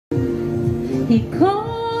He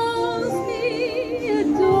calls me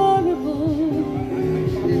adorable,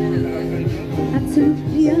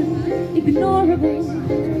 absolutely unignorable,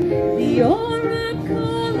 the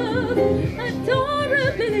oracle of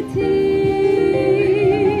adorability.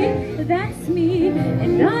 That's me,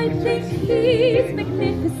 and I think he's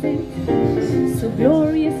magnificent, so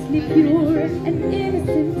gloriously pure and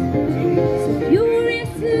innocent, so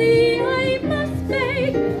furiously I must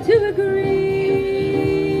beg to agree.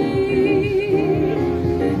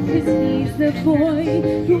 'Cause he's the boy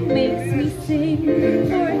who makes me sing,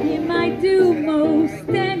 for him I do most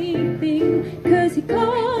anything, 'cause he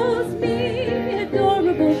calls me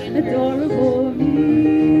adorable, adorable me.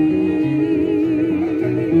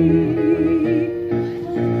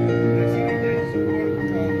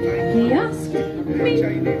 He asked me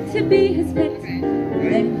to be his pet,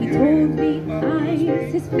 then he told me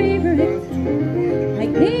I's his favorite. I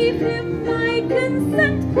gave him my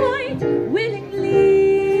consent quite willingly,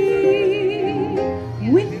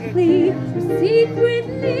 willingly,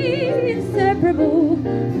 secretly inseparable,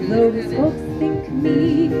 though his folks think me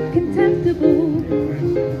contemptible.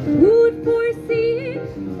 Who'd foresee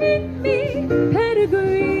in me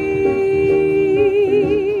pedigree?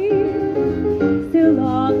 Still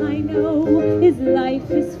all I know is life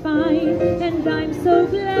is fine, and I'm so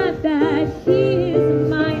glad that he is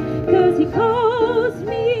mine, 'cause he calls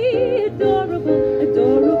me adorable,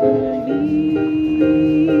 adorable me.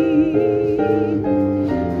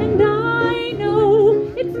 And I know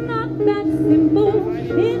it's not that simple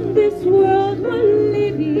in this world we're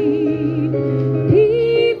living.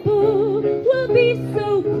 People will be so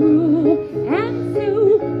cruel and so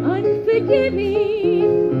unforgiving.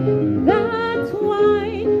 That's why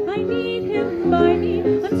I need him by me,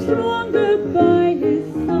 I'm stronger by his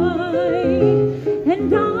side. And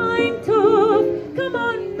I'm tough, come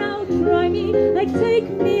on now try me, like take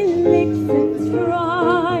me licks and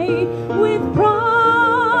stride with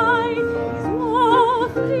pride. He's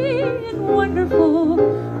lofty and wonderful,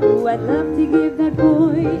 oh I'd love to give that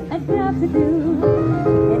boy a daffodil.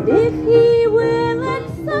 And if he will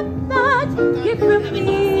accept that gift from me,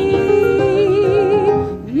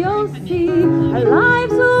 you'll see our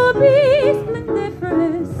lives will be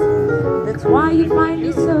splendiferous. That's why you find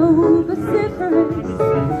me so vociferous.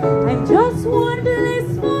 I'm just one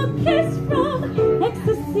blissful kiss from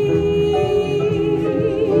ecstasy,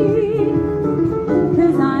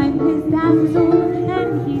 'cause I'm his damsel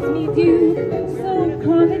and he's me due. So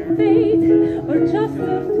call it fate or just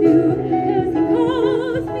a fluke, 'cause he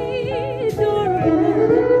calls me adorable.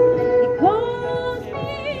 He calls me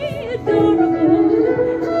adorable.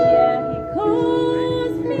 Yeah, he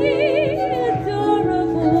calls me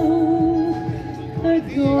adorable,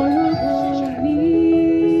 adorable me.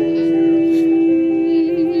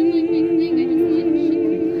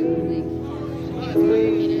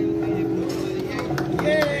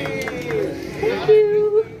 Thank you.